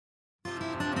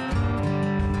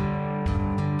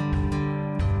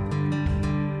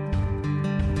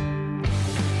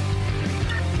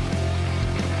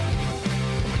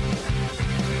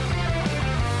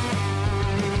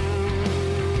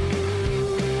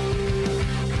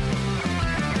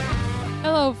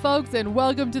folks, and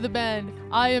welcome to The Bend.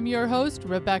 I am your host,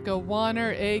 Rebecca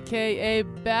Warner, a.k.a.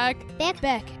 Beck.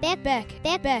 Beck.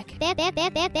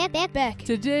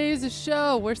 Today's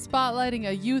show, we're spotlighting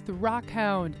a youth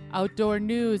rockhound, outdoor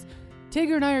news.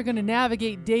 Tigger and I are going to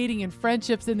navigate dating and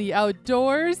friendships in the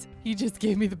outdoors. He just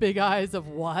gave me the big eyes of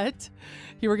what?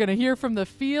 We're going to hear from the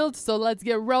field, so let's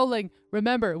get rolling.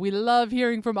 Remember, we love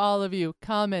hearing from all of you.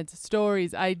 Comments,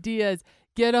 stories, ideas.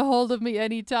 Get a hold of me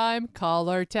anytime.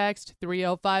 Call or text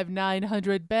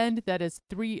 305-900-BEND. That is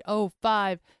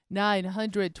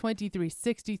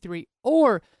 305-900-2363.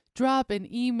 Or drop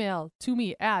an email to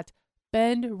me at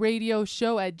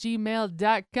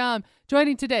bendradioshow@gmail.com.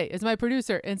 Joining today is my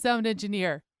producer and sound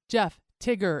engineer, Jeff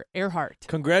Tigger Earhart.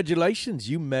 Congratulations.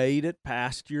 You made it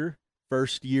past your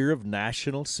first year of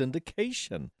national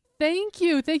syndication. Thank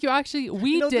you. Actually,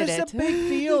 we did this it. Is a big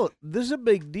deal. This is a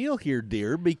big deal here,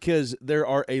 dear, because there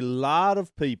are a lot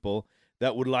of people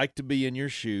that would like to be in your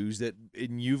shoes,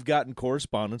 and you've gotten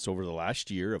correspondence over the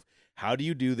last year of how do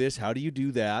you do this, how do you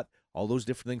do that, all those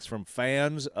different things from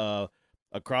fans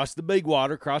across the big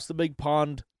water, across the big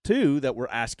pond, too, that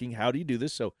were asking how do you do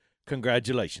this. So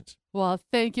congratulations. Well,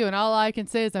 thank you. And all I can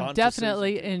say is I'm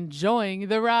definitely enjoying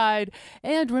the ride.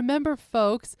 And remember,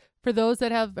 folks, for those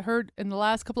that have heard in the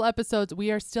last couple episodes, we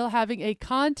are still having a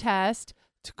contest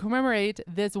to commemorate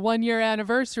this 1-year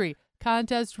anniversary.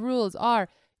 Contest rules are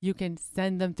you can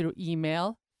send them through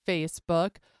email,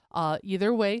 Facebook.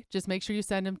 Either way, just make sure you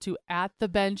send them to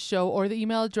 @TheBendShow or the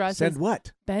email address. Send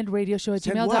what?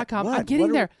 bendradioshow@gmail.com. What? I'm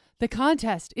getting there. The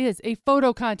contest is a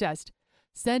photo contest.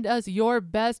 Send us your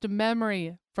best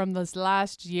memory from this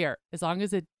last year, as long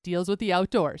as it deals with the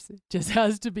outdoors. It just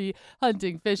has to be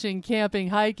hunting, fishing, camping,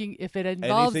 hiking. If it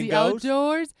involves the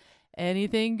outdoors,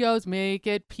 anything goes. Make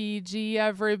it PG,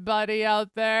 everybody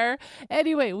out there.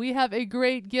 Anyway, we have a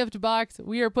great gift box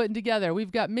we are putting together.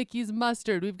 We've got Mickey's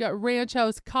Mustard, we've got Ranch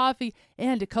House Coffee,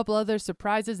 and a couple other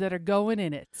surprises that are going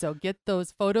in it. So get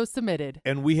those photos submitted.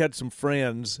 And we had some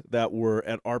friends that were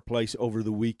at our place over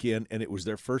the weekend, and it was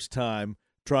their first time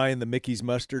trying the Mickey's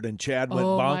Mustard, and Chad went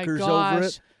bonkers over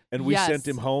it. And we sent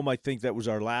him home. I think that was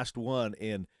our last one,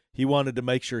 and he wanted to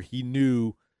make sure he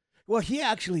knew. Well, he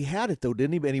actually had it, though,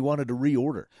 didn't he? And he wanted to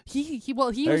reorder. He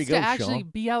used to actually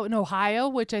be out in Ohio,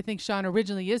 which I think Sean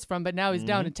originally is from, but now he's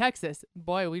down in Texas.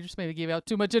 Boy, we just maybe gave out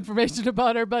too much information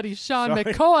about our buddy Sean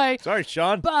McCoy. Sorry,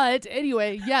 Sean. But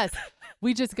anyway, yes,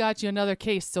 we just got you another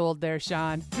case sold there,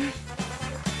 Sean.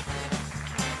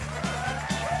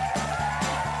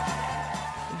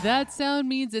 That sound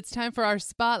means it's time for our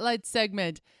Spotlight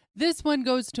segment. This one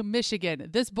goes to Michigan.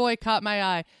 This boy caught my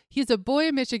eye. He's a boy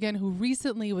in Michigan who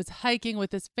recently was hiking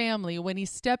with his family when he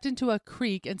stepped into a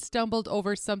creek and stumbled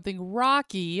over something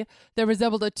rocky that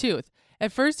resembled a tooth.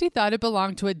 At first, he thought it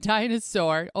belonged to a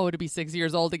dinosaur. Oh, to be 6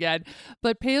 years old again.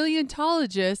 But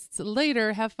paleontologists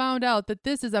later have found out that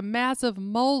this is a massive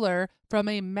molar from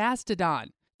a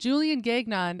mastodon. Julian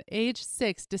Gagnon, age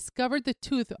 6, discovered the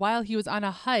tooth while he was on a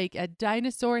hike at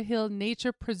Dinosaur Hill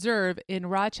Nature Preserve in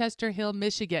Rochester Hill,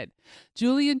 Michigan.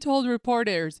 Julian told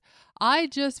reporters, "I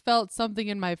just felt something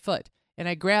in my foot, and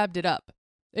I grabbed it up."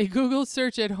 A Google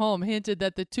search at home hinted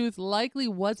that the tooth likely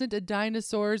wasn't a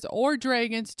dinosaur's or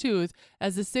dragon's tooth,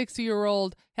 as the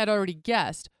 6-year-old had already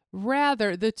guessed.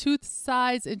 Rather, the tooth's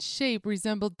size and shape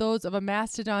resembled those of a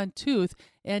mastodon tooth,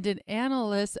 and an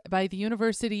analyst by the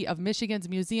University of Michigan's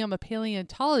Museum of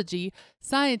Paleontology,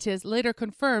 scientists later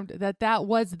confirmed that that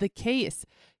was the case.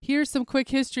 Here's some quick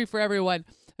history for everyone.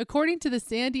 According to the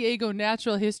San Diego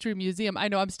Natural History Museum, I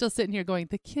know I'm still sitting here going,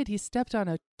 the kid, he stepped on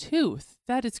a tooth.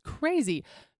 That is crazy.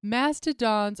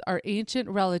 Mastodons are ancient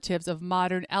relatives of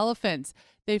modern elephants.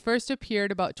 They first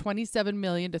appeared about 27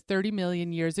 million to 30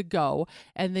 million years ago,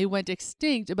 and they went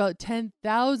extinct about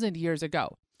 10,000 years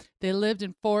ago. They lived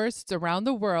in forests around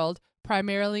the world,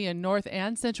 primarily in North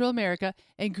and Central America,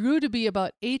 and grew to be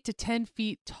about 8 to 10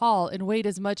 feet tall and weighed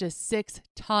as much as 6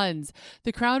 tons.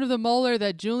 The crown of the molar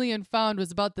that Julian found was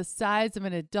about the size of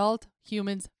an adult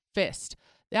human's fist.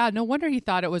 Yeah, no wonder he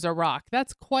thought it was a rock.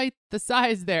 That's quite the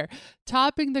size there.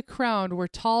 Topping the crown were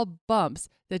tall bumps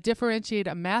that differentiate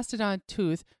a mastodon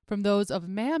tooth from those of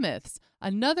mammoths,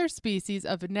 another species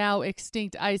of now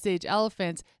extinct Ice Age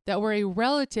elephants that were a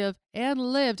relative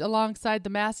and lived alongside the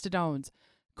mastodons.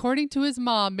 According to his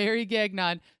mom, Mary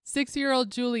Gagnon,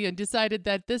 6-year-old Julian decided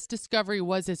that this discovery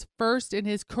was his first in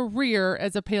his career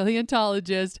as a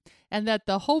paleontologist, and that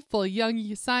the hopeful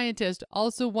young scientist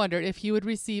also wondered if he would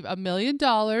receive $1 million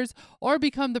or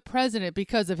become the president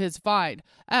because of his find.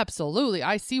 Absolutely,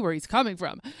 I see where he's coming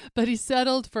from. But he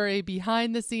settled for a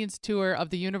behind-the-scenes tour of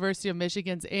the University of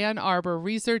Michigan's Ann Arbor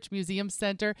Research Museum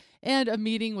Center and a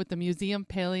meeting with the museum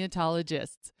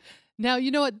paleontologists. Now,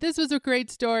 you know what? This was a great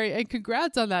story, and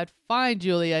congrats on that find,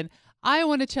 Julian. I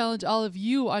want to challenge all of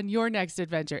you on your next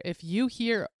adventure. If you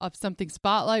hear of something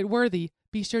spotlight worthy,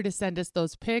 be sure to send us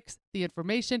those pics, the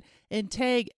information, and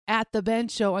tag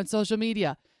 @TheBenShow on social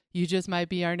media. You just might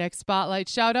be our next spotlight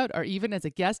shout out or even as a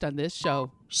guest on this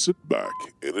show. Sit back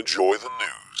and enjoy the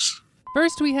news.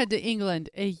 First, we head to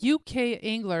England. A UK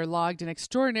angler logged an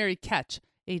extraordinary catch,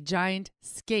 a giant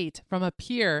skate from a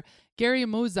pier. Gary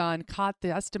Mouzon caught the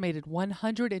estimated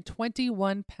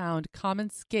 121-pound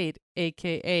common skate,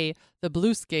 a.k.a. the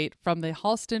blue skate, from the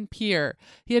Halston Pier.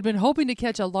 He had been hoping to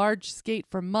catch a large skate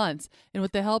for months, and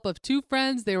with the help of two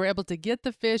friends, they were able to get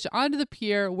the fish onto the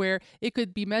pier where it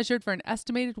could be measured for an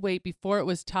estimated weight before it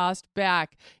was tossed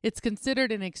back. It's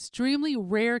considered an extremely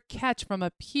rare catch from a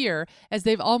pier, as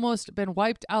they've almost been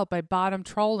wiped out by bottom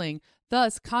trawling.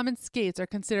 Thus, common skates are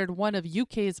considered one of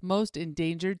UK's most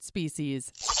endangered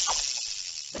species.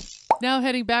 Now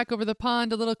heading back over the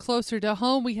pond a little closer to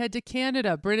home, we head to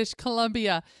Canada, British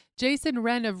Columbia. Jason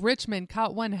Wren of Richmond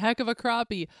caught one heck of a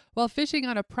crappie. While fishing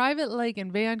on a private lake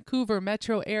in Vancouver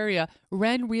metro area,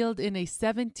 Wren reeled in a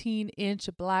 17-inch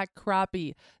black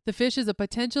crappie. The fish is a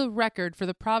potential record for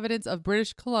the province of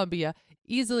British Columbia,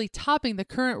 easily topping the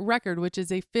current record, which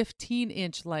is a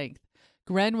 15-inch length.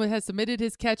 Wren has submitted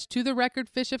his catch to the Record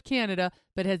Fish of Canada,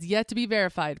 but has yet to be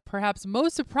verified. Perhaps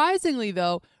most surprisingly,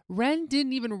 though, Wren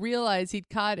didn't even realize he'd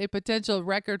caught a potential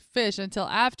record fish until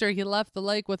after he left the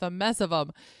lake with a mess of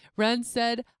them. Wren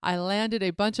said, "I landed a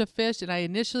bunch of fish and I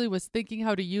initially was thinking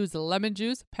how to use lemon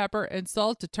juice, pepper, and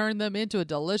salt to turn them into a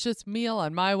delicious meal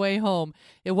on my way home.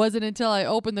 It wasn't until I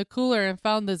opened the cooler and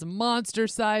found this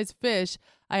monster-sized fish.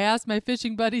 I asked my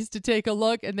fishing buddies to take a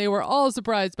look and they were all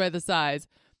surprised by the size."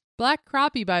 Black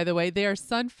crappie, by the way, they are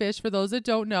sunfish for those that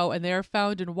don't know, and they are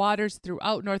found in waters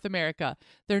throughout North America.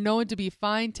 They're known to be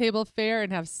fine table fare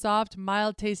and have soft,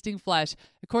 mild-tasting flesh.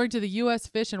 According to the U.S.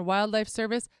 Fish and Wildlife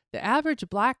Service, the average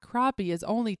black crappie is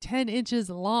only 10 inches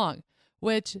long,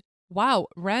 which, wow,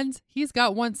 Wren's, he's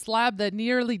got one slab that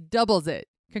nearly doubles it.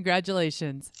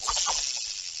 Congratulations.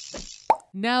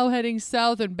 Now heading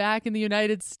south and back in the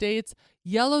United States,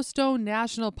 Yellowstone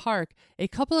National Park. A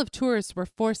couple of tourists were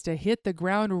forced to hit the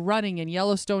ground running in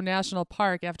Yellowstone National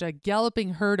Park after a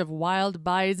galloping herd of wild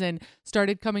bison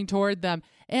started coming toward them.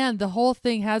 And the whole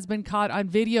thing has been caught on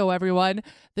video, everyone.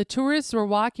 The tourists were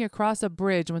walking across a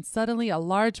bridge when suddenly a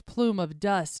large plume of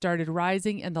dust started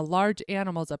rising and the large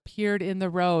animals appeared in the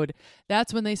road.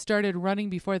 That's when they started running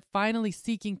before finally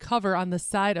seeking cover on the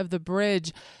side of the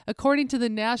bridge. According to the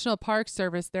National Park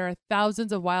Service, there are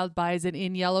thousands of wild bison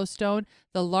in Yellowstone,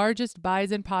 the largest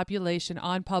bison population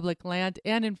on public land,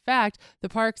 and in fact, the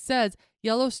park says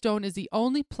Yellowstone is the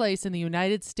only place in the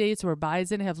United States where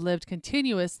bison have lived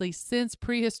continuously since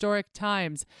prehistoric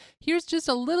times. Here's just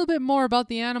a little bit more about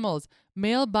the animals.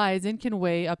 Male bison can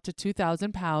weigh up to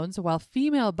 2,000 pounds, while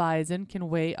female bison can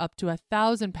weigh up to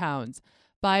 1,000 pounds.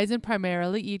 Bison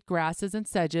primarily eat grasses and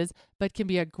sedges, but can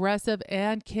be aggressive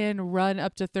and can run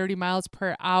up to 30 miles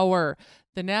per hour.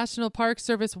 The National Park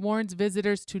Service warns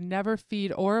visitors to never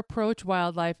feed or approach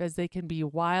wildlife as they can be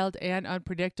wild and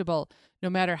unpredictable,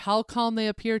 no matter how calm they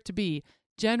appear to be.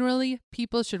 Generally,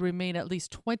 people should remain at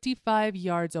least 25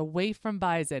 yards away from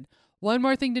bison. One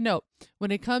more thing to note,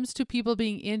 when it comes to people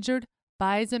being injured,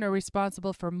 bison are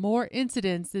responsible for more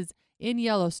incidences in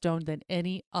Yellowstone than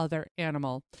any other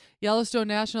animal. Yellowstone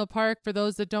National Park, for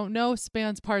those that don't know,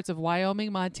 spans parts of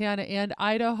Wyoming, Montana, and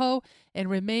Idaho, and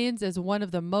remains as one of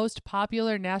the most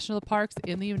popular national parks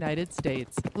in the United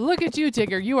States. Look at you,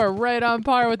 Tigger. You are right on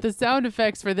par with the sound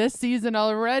effects for this season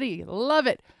already. Love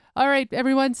it. All right,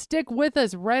 everyone, stick with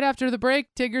us. Right after the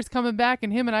break, Tigger's coming back,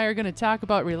 and him and I are going to talk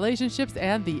about relationships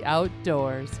and the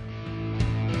outdoors.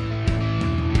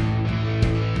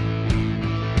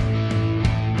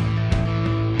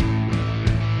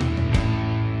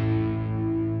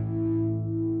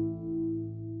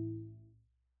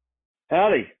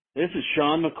 Howdy, this is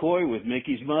Sean McCoy with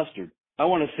Mickey's Mustard. I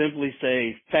want to simply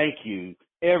say thank you,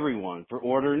 everyone, for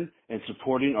ordering and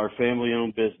supporting our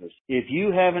family-owned business. If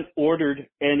you haven't ordered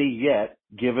any yet,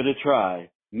 give it a try.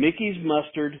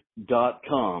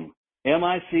 Mickey'sMustard.com.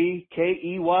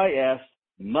 MICKEYS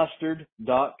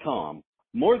mustard.com.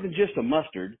 More than just a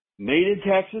mustard, made in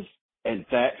Texas, and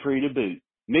fat-free to boot.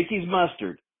 Mickey's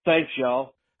Mustard. Thanks,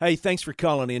 y'all. Hey, thanks for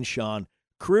calling in, Sean.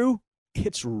 Crew,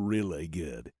 it's really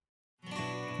good.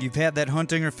 You've had that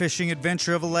hunting or fishing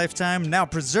adventure of a lifetime. Now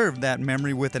preserve that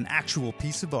memory with an actual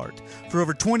piece of art. For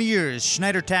over 20 years,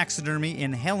 Schneider Taxidermy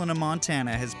in Helena,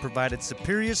 Montana has provided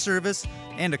superior service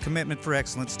and a commitment for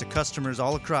excellence to customers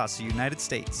all across the United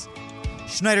States.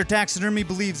 Schneider Taxidermy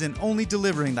believes in only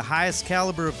delivering the highest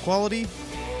caliber of quality,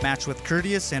 matched with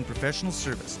courteous and professional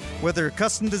service. Whether a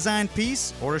custom-designed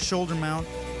piece or a shoulder mount,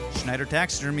 Schneider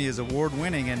Taxidermy is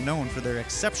award-winning and known for their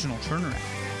exceptional turnaround.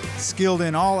 Skilled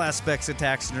in all aspects of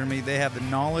taxidermy, they have the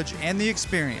knowledge and the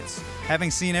experience, having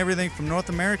seen everything from North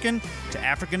American to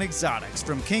African exotics,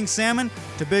 from king salmon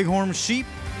to bighorn sheep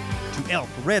to elk,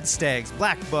 red stags,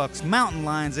 black bucks, mountain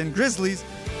lions, and grizzlies.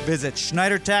 Visit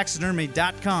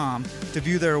SchneiderTaxidermy.com to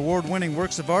view their award-winning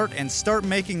works of art and start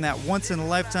making that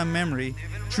once-in-a-lifetime memory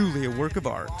truly a work of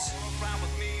art.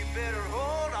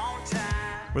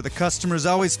 Where the customer's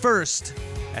always first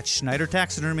at Schneider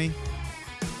Taxidermy.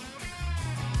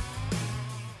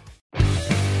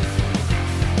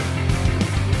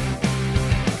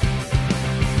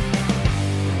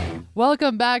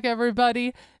 Welcome back,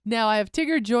 everybody. Now, I have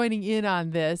Tigger joining in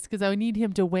on this because I need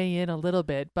him to weigh in a little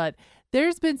bit, but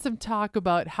there's been some talk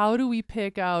about how do we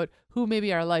pick out who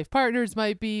maybe our life partners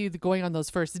might be going on those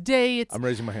first dates. I'm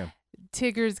raising my hand.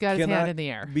 Tigger's got his hand in the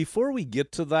air. Before we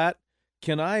get to that,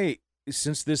 can I,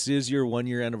 since this is your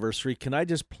 1-year anniversary, can I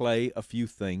just play a few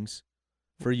things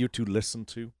for you to listen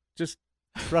to? Just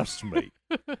trust me.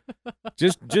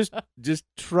 just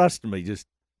trust me. Just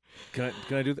can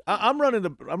I do that? I'm running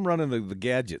the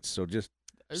gadgets, so just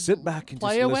sit back and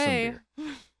play just away.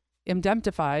 Listen.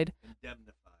 Indemnified.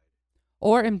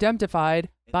 Or indemnified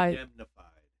by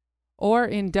or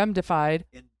indemnified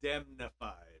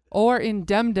or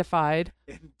indemnified.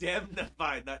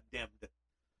 Indemnified, not demnified.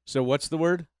 So what's the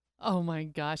word? Oh my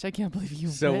gosh, I can't believe you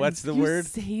what's the word?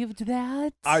 Saved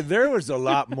that? There was a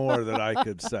lot more that I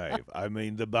could save. I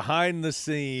mean, the behind the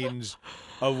scenes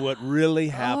of what really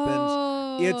happens.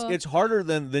 Oh. It's harder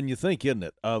than you think, isn't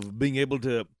it? Of being able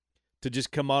to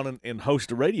just come on and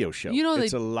host a radio show. You know,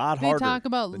 it's a lot harder. They talk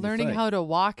about than learning how to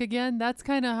walk again. That's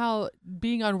kind of how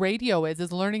being on radio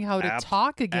is learning how to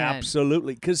talk again.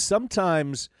 Absolutely. Because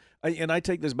sometimes, and I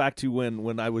take this back to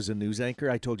when I was a news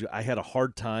anchor, I told you I had a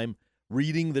hard time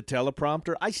reading the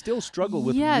teleprompter. I still struggle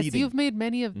with reading. Yes, you've made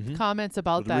many of comments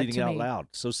about that reading to out me. loud.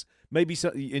 So maybe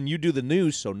and you do the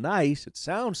news so nice. It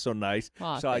sounds so nice.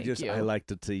 Oh, so I like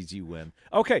to tease you in.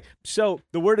 Okay, so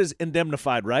the word is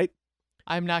indemnified, right?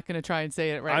 I'm not going to try and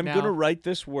say it now. I'm going to write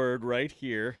this word right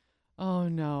here. Oh,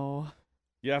 no.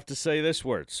 You have to say this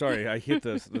word. Sorry, I hit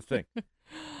the thing.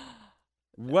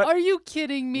 What? Are you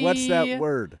kidding me? What's that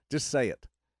word? Just say it.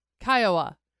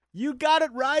 Kiowa. You got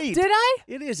it right. Did I?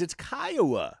 It is. It's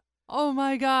Kiowa. Oh,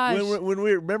 my gosh. When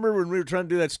we were trying to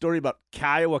do that story about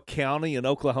Kiowa County in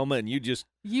Oklahoma, and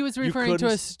he was referring to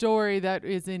a story that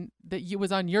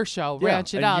was on your show,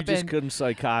 Ranch It Up. You just couldn't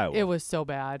say Kiowa. It was so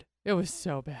bad. It was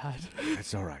so bad.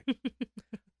 That's all right.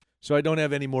 So I don't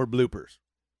have any more bloopers.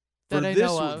 That I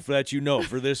know of. That you know,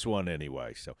 for this one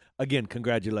anyway. So, again,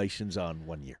 congratulations on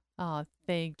 1 year. Oh,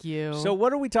 thank you. So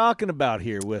what are we talking about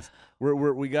here?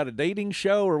 We got a dating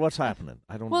show, or what's happening?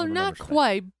 I don't Well, don't not understand.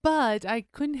 quite, but I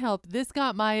couldn't help. This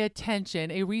got my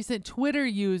attention. A recent Twitter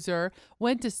user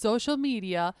went to social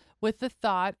media with the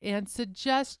thought and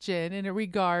suggestion, and it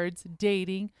regards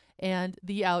dating and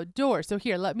the outdoors. So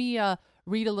here, let me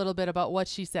read a little bit about what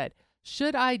she said.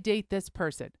 Should I date this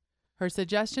person? Her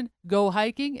suggestion, go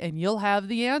hiking and you'll have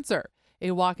the answer.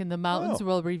 A walk in the mountains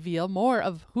will reveal more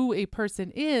of who a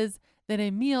person is than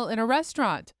a meal in a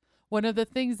restaurant. One of the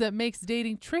things that makes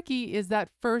dating tricky is that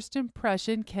first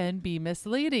impression can be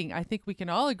misleading. I think we can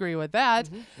all agree with that.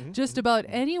 Just about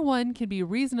anyone can be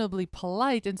reasonably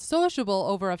polite and sociable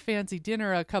over a fancy dinner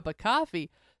or a cup of coffee.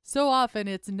 So often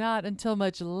it's not until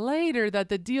much later that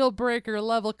the deal breaker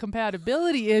level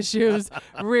compatibility issues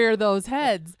rear those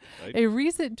heads. Right. A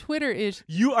recent Twitter issue.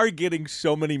 You are getting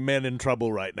so many men in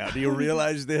trouble right now. Do you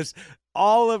realize this?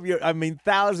 All of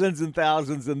thousands and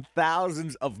thousands and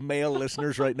thousands of male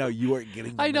listeners right now, you are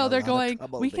getting them I know, in a they're lot of going,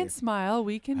 trouble we there. can smile,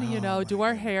 we can, Oh, do my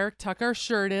our God. hair, tuck our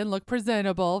shirt in, look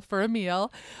presentable for a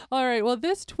meal. All right, well,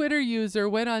 this Twitter user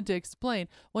went on to explain,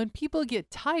 when people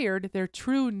get tired, their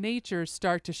true natures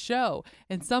start to show,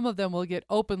 and some of them will get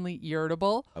openly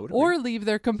irritable I would or agree. leave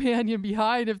their companion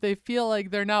behind if they feel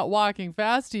like they're not walking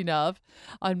fast enough.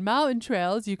 On mountain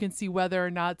trails, you can see whether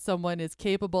or not someone is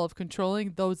capable of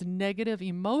controlling those negative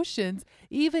emotions,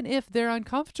 even if they're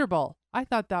uncomfortable. I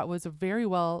thought that was very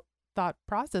well thought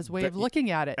process, way of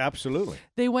looking at it. Absolutely.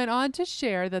 They went on to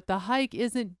share that the hike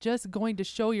isn't just going to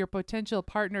show your potential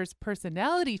partner's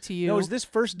personality to you. No, is this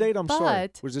first date? I'm sorry.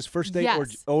 Was this first date?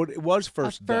 Yes. It was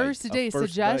first date. First date.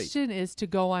 Suggestion is to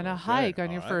go on a hike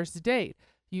on your first date.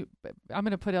 I'm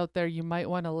going to put out there, you might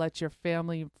want to let your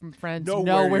family and friends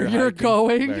know where you're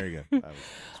going. Very good.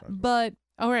 But,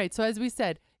 all right, so as we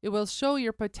said, it will show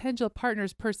your potential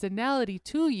partner's personality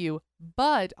to you,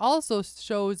 but also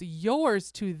shows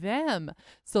yours to them.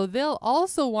 So they'll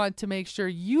also want to make sure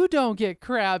you don't get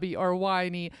crabby or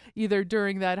whiny either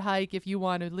during that hike if you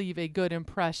want to leave a good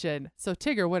impression. So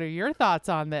Tigger, what are your thoughts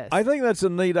on this? I think that's a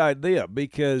neat idea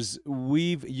because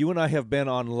you and I have been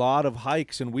on a lot of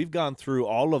hikes and we've gone through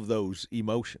all of those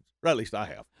emotions. Or at least I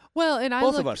have. Well, and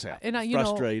both of us have. And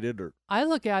frustrated or I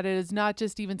look at it as not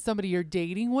just even somebody you're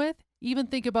dating with. Even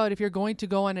think about if you're going to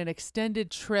go on an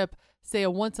extended trip, say a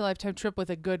once-in-a-lifetime trip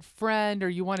with a good friend, or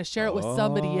you want to share it with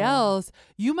somebody else,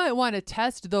 you might want to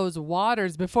test those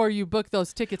waters before you book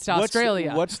those tickets to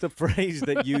Australia. What's the phrase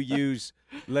that you use,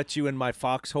 let you in my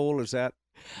foxhole? Is that,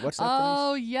 what's that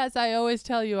Oh, phrase? yes, I always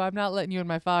tell you I'm not letting you in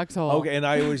my foxhole. Okay, and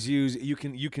I always use, you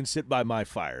can sit by my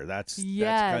fire. That's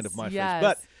kind of my phrase.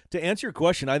 But to answer your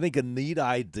question, I think a neat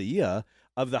idea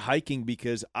of the hiking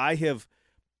because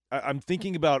I'm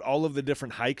thinking about all of the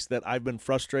different hikes that I've been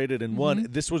frustrated in. One,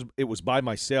 it was by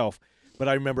myself, but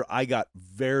I remember I got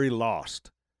very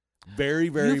lost. Very,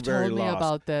 very, You've very told lost. me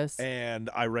about this. And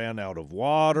I ran out of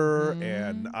water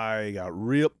and I got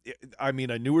I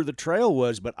knew where the trail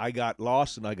was, but I got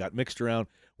lost and I got mixed around,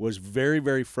 was very,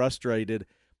 very frustrated.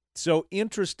 So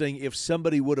interesting if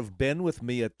somebody would have been with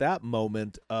me at that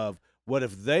moment of what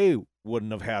if they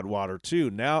wouldn't have had water too.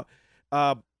 Now,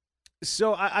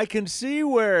 so I can see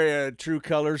where true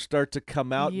colors start to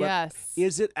come out. Yes. But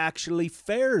is it actually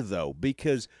fair, though?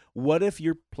 Because what if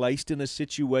you're placed in a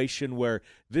situation where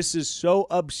this is so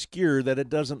obscure that it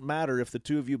doesn't matter if the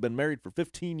two of you have been married for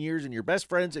 15 years and you're best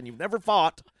friends and you've never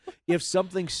fought? If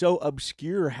something so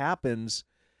obscure happens,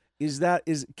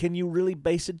 can you really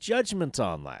base a judgment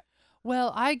on that?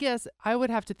 Well, I guess I would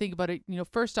have to think about it.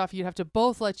 First off, you'd have to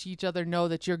both let each other know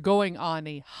that you're going on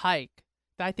a hike.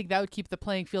 I think that would keep the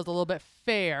playing field a little bit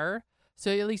fair. So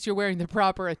at least you're wearing the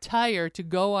proper attire to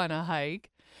go on a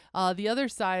hike. The other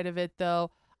side of it,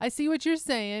 though, I see what you're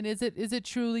saying. Is it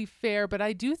truly fair? But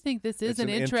I do think this is an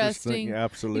interesting.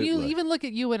 Absolutely. You even look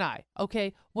at you and I.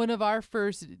 Okay, one of our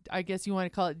first, I guess you want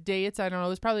to call it dates. I don't know. It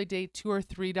was probably date 2 or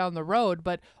 3 down the road,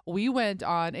 but we went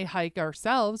on a hike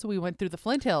ourselves. We went through the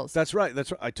Flint Hills. That's right.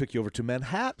 I took you over to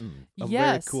Manhattan. A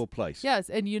yes. very cool place. Yes,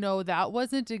 and that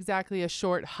wasn't exactly a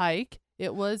short hike.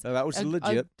 It was. That was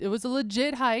legit. It was a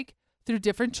legit hike through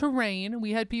different terrain.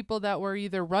 We had people that were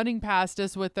either running past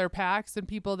us with their packs and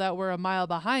people that were a mile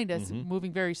behind us,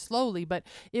 moving very slowly. But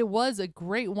it was a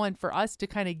great one for us to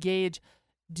kind of gauge,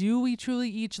 do we truly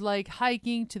each like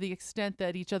hiking to the extent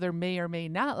that each other may or may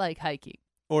not like hiking?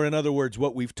 Or in other words,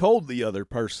 what we've told the other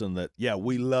person that, yeah,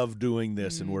 we love doing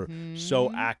this and we're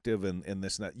so active in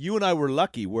this and that. You and I were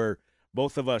lucky where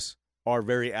both of us are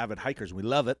very avid hikers. We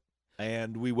love it.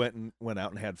 And we went out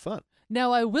and had fun.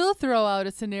 Now, I will throw out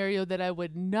a scenario that I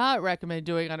would not recommend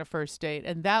doing on a first date,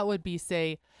 and that would be,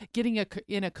 say, getting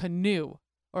in a canoe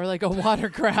or like a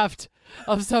watercraft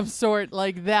of some sort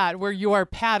like that, where you are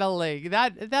paddling.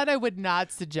 That I would not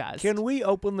suggest. Can we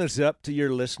open this up to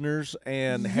your listeners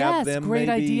and have them great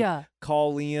maybe idea.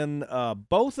 Call in?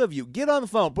 Both of you, get on the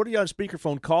phone, put it on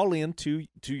speakerphone, call in to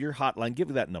your hotline. Give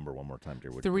me that number one more time,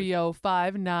 dear.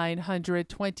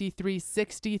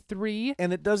 305-900-2363.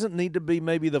 And it doesn't need to be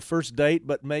maybe the first date,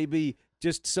 but maybe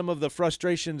just some of the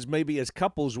frustrations maybe as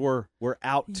couples were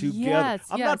out together. Yes,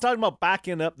 I'm not talking about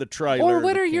backing up the trailer. Or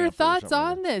what are your thoughts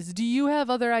on this? Do you have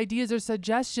other ideas or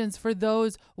suggestions for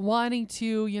those wanting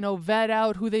to, vet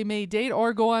out who they may date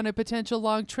or go on a potential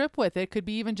long trip with? It could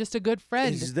be even just a good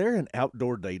friend. Is there an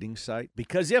outdoor dating site?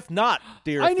 Because if not,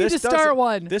 dear, I need to start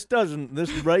one. This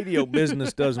radio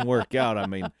business doesn't work out. I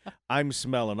mean, I'm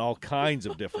smelling all kinds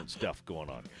of different stuff going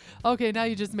on. Okay, now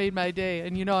you just made my day,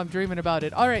 and I'm dreaming about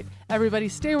it. All right, everybody,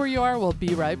 stay where you are. We'll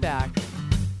be right back.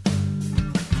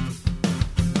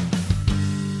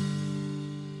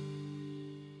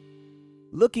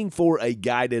 Looking for a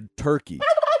guided turkey,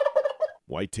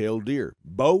 white-tailed deer,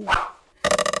 bow,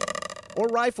 or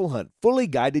rifle hunt fully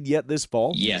guided yet this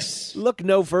fall? Yes. Look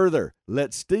no further.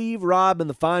 Let Steve, Rob, and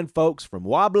the fine folks from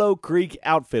Wablo Creek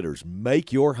Outfitters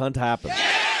make your hunt happen.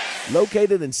 Yes!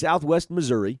 Located in southwest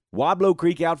Missouri, Wablo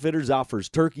Creek Outfitters offers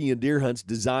turkey and deer hunts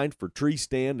designed for tree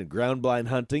stand and ground blind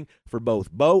hunting for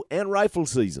both bow and rifle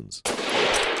seasons.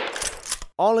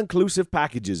 All-inclusive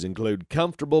packages include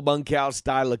comfortable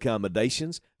bunkhouse-style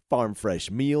accommodations, farm-fresh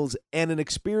meals, and an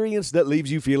experience that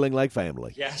leaves you feeling like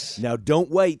family. Yes. Now, don't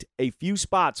wait. A few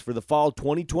spots for the fall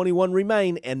 2021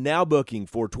 remain, and now booking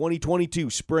for 2022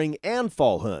 spring and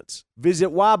fall hunts. Visit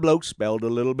Wablo, spelled a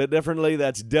little bit differently.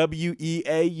 That's WEAUBLEAU.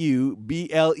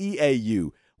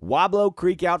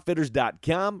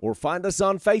 WablowCreekOutfitters.com or find us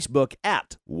on Facebook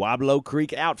at Wablo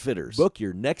Creek Outfitters. Book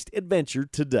your next adventure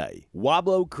today.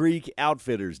 Wablo Creek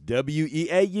Outfitters,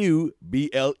 WEAUBLEAU.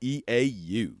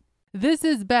 This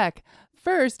is Beck.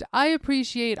 First, I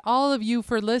appreciate all of you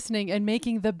for listening and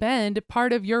making The Bend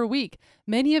part of your week.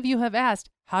 Many of you have asked,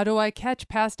 how do I catch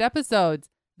past episodes?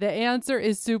 The answer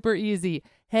is super easy.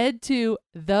 Head to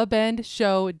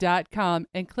thebendshow.com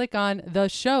and click on the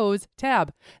shows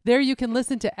tab. There you can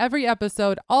listen to every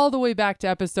episode all the way back to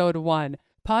episode 1.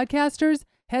 Podcasters,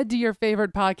 head to your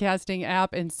favorite podcasting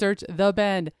app and search The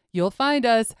Bend. You'll find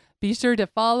us. Be sure to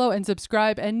follow and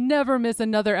subscribe and never miss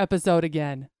another episode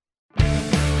again.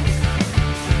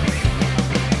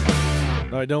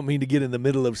 No, I don't mean to get in the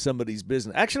middle of somebody's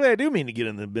business. Actually, I do mean to get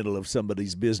in the middle of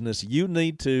somebody's business. You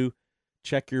need to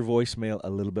check your voicemail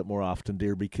a little bit more often,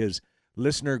 dear, because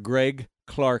listener Greg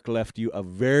Clark left you a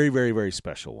very, very, very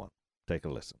special one. Take a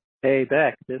listen. Hey,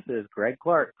 Beck, this is Greg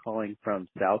Clark calling from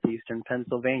southeastern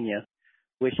Pennsylvania,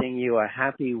 wishing you a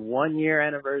happy 1-year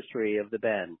anniversary of The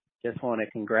Bend. Just want to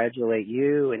congratulate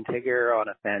you and Tigger on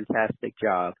a fantastic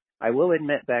job. I will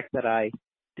admit, Beck, that I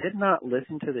did not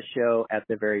listen to the show at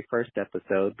the very first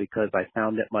episode because I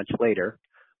found it much later.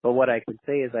 But what I can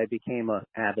say is I became an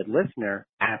avid listener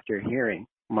after hearing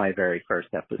my very first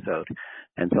episode.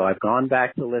 And so I've gone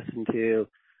back to listen to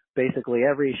basically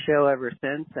every show ever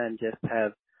since and just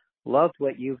have loved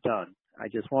what you've done. I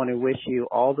just want to wish you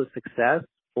all the success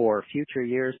for future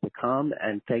years to come.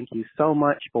 And thank you so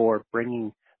much for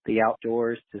bringing the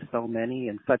outdoors to so many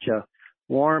in such a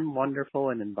warm,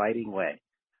 wonderful, and inviting way.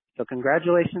 So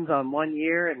congratulations on 1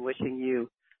 year and wishing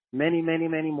you many, many,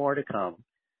 many more to come.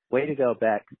 Way to go,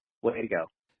 Beck. Way to go.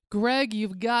 Greg,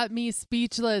 you've got me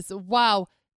speechless. Wow.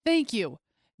 Thank you.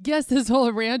 Guess this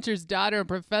whole rancher's daughter and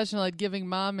professional at giving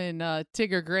mom and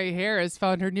Tigger gray hair has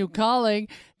found her new calling.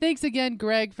 Thanks again,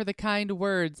 Greg, for the kind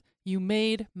words. You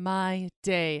made my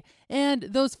day. And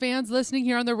those fans listening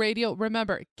here on the radio,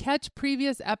 remember, catch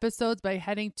previous episodes by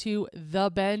heading to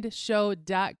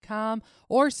thebendshow.com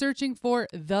or searching for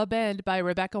The Bend by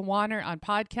Rebecca Warner on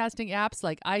podcasting apps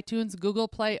like iTunes, Google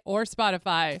Play, or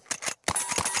Spotify.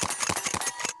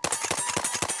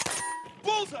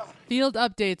 Field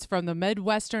updates from the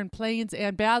Midwestern Plains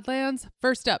and Badlands.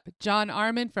 First up, John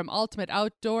Arman from Ultimate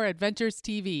Outdoor Adventures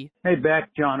TV. Hey,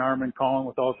 Beck, John Arman calling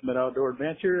with Ultimate Outdoor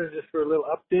Adventures just for a little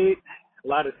update. A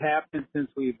lot has happened since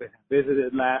we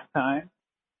visited last time.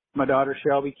 My daughter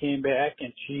Shelby came back,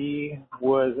 and she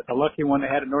was a lucky one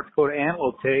that had a North Dakota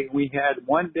antelope tag. We had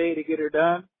 1 day to get her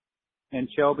done, and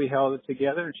Shelby held it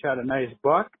together and shot a nice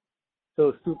buck.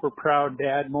 So super proud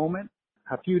dad moment.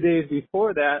 A few days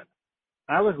before that,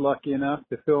 I was lucky enough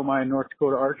to fill my North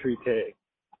Dakota archery tag.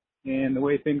 And the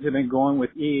way things have been going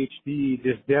with EHD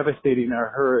just devastating our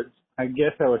herds, I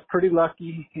guess I was pretty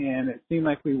lucky, and it seemed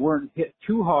like we weren't hit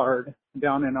too hard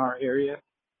down in our area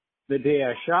the day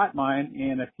I shot mine,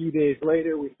 and a few days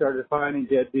later we started finding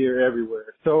dead deer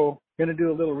everywhere. So going to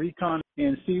do a little recon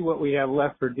and see what we have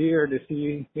left for deer to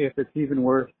see if it's even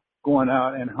worth going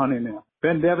out and hunting them.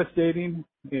 Been devastating.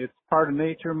 It's part of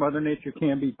nature. Mother Nature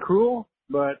can be cruel,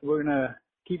 but we're going to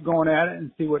keep going at it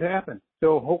and see what happens.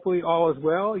 So hopefully all is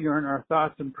well. You're in our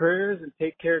thoughts and prayers, and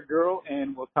take care, girl,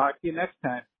 and we'll talk to you next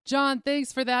time. John,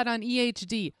 thanks for that on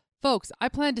EHD. Folks, I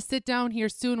plan to sit down here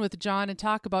soon with John and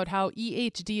talk about how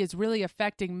EHD is really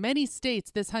affecting many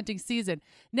states this hunting season.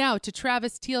 Now to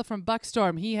Travis Teal from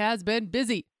Buckstorm. He has been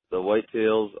busy. The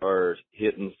whitetails are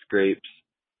hitting scrapes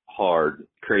hard,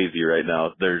 crazy right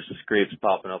now. There's scrapes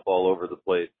popping up all over the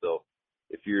place, so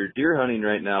if you're deer hunting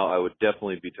right now, I would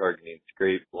definitely be targeting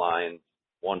scrape lines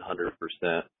 100%.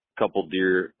 A couple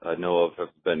deer I know of have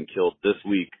been killed this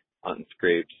week hunting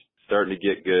scrapes. Starting to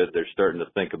get good. They're starting to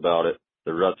think about it.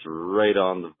 The rut's right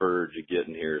on the verge of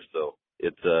getting here, so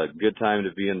it's a good time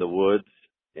to be in the woods,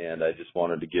 and I just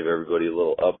wanted to give everybody a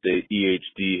little update.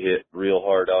 EHD hit real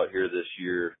hard out here this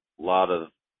year. A lot of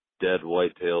dead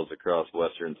whitetails across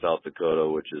western South Dakota,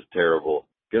 which is terrible.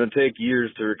 Going to take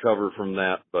years to recover from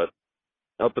that, but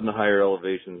up in the higher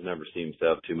elevations never seems to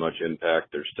have too much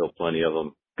impact. There's still plenty of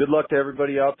them. Good luck to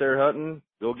everybody out there hunting.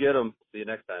 Go get them. See you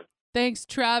next time. Thanks,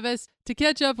 Travis. To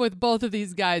catch up with both of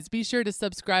these guys, be sure to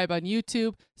subscribe on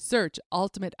YouTube, search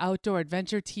Ultimate Outdoor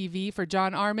Adventure TV for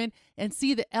John Arman, and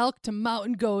see the elk to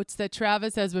mountain goats that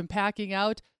Travis has been packing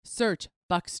out. Search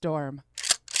Buckstorm.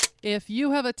 If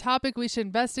you have a topic we should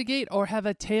investigate or have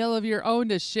a tale of your own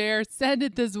to share, send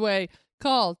it this way.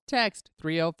 Call, text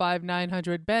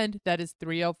 305-900-BEND, that is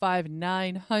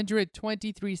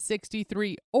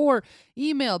 305-900-2363, or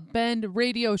email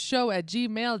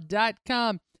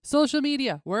bendradioshow@gmail.com. Social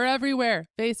media, we're everywhere.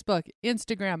 Facebook,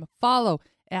 Instagram, follow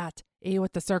at A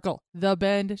with the circle, The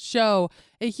Bend Show.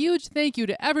 A huge thank you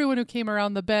to everyone who came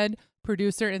around the bend,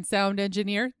 producer and sound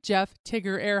engineer Jeff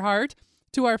Tigger Earhart.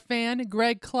 To our fan,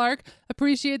 Greg Clark,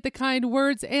 appreciate the kind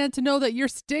words and to know that you're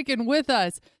sticking with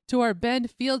us. To our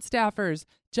Bend field staffers,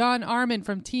 John Armin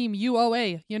from Team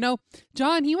UOA. You know,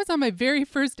 John, he was on my very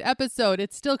first episode.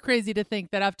 It's still crazy to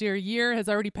think that after a year has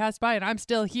already passed by and I'm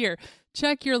still here.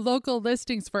 Check your local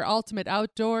listings for Ultimate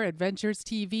Outdoor Adventures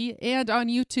TV and on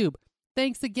YouTube.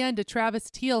 Thanks again to Travis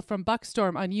Teal from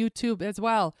Buckstorm on YouTube as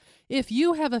well. If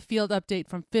you have a field update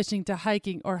from fishing to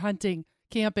hiking or hunting,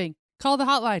 camping, call the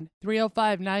hotline,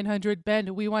 305-900-BEND.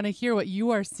 We want to hear what you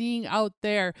are seeing out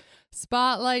there.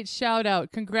 Spotlight shout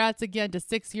out. Congrats again to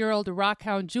 6-year-old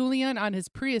Rockhound Julian on his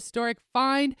prehistoric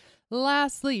find.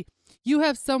 Lastly, you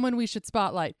have someone we should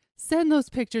spotlight. Send those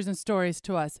pictures and stories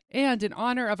to us. And in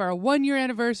honor of our 1-year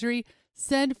anniversary,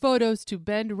 send photos to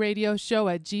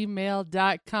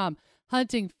bendradioshow@gmail.com.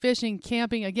 Hunting, fishing,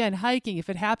 camping, again, hiking. If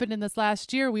it happened in this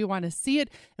last year, we want to see it.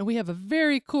 And we have a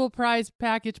very cool prize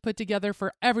package put together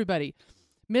for everybody.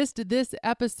 Missed this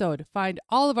episode? Find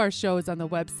all of our shows on the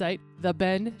website,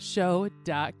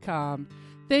 thebendshow.com.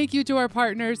 Thank you to our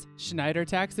partners, Schneider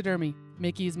Taxidermy,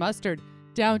 Mickey's Mustard,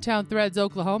 Downtown Threads,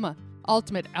 Oklahoma,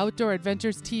 Ultimate Outdoor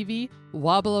Adventures TV,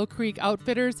 Wabalo Creek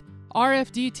Outfitters,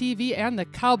 RFD TV, and the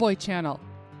Cowboy Channel.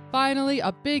 Finally,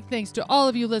 a big thanks to all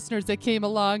of you listeners that came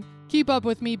along. Keep up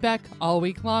with me, Beck, all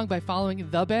week long by following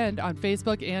The Bend on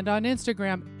Facebook and on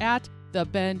Instagram at The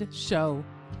Bend Show.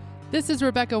 This is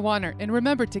Rebecca Warner, and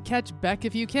remember to catch Beck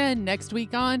if you can next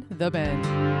week on The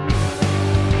Bend.